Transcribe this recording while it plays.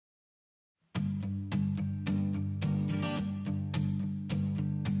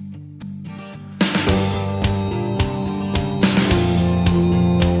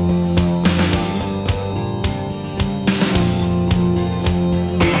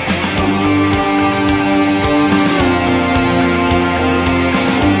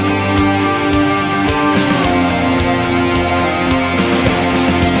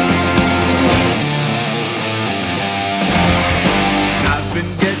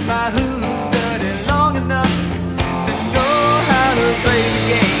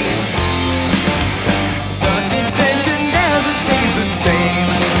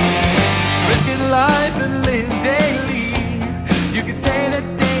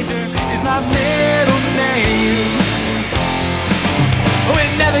middle name. Oh,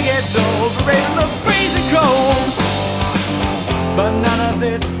 it never gets old, raising the freezing cold. But none of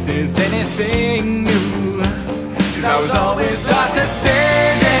this is anything new, 'cause I was always taught to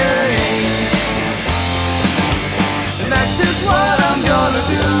stay daring. And that's just what I'm gonna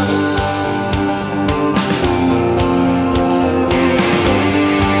do.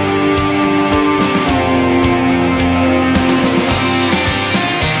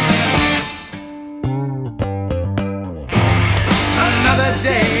 Another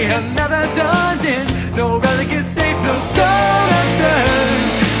day, another dungeon. No relic is safe, no stone unturned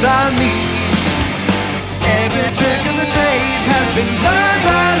by me. Every trick of the trade has been learned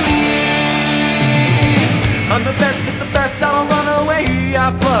by me. I'm the best of the best, I don't run away,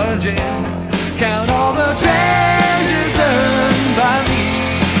 I plunge in. Count all the treasures earned by me.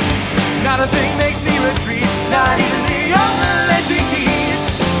 Not a thing makes me retreat, not even the unrelenting heat.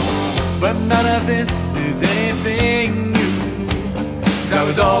 But none of this is anything new, 'cause I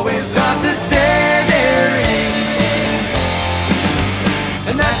was always taught to stay daring.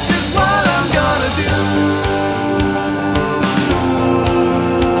 And that's just what I'm gonna do.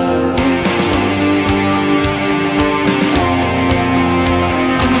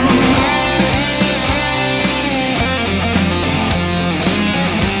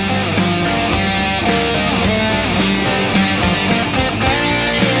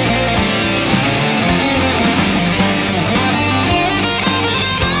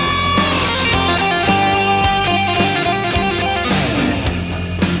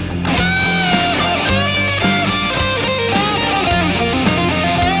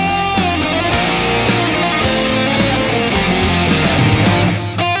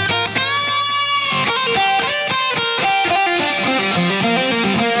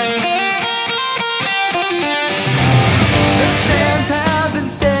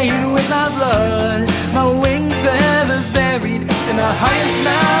 My wings, feathers buried in the highest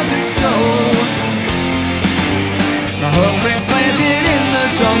mountain snow. My home is planted in the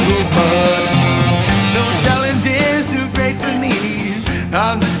jungle's mud. No challenge is too great for me,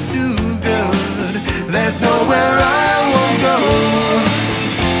 I'm just too good. There's nowhere I won't go.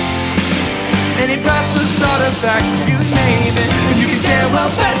 Any priceless artifacts, you name it, and you can tell,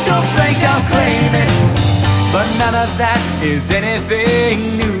 well, bet your bank I'll claim it. But none of that is anything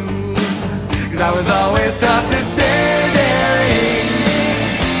new, 'cause I was always taught to stay daring.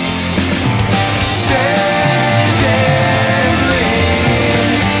 Stay daring.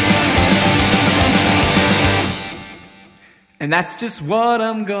 And that's just what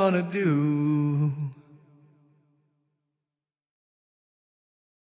I'm gonna do.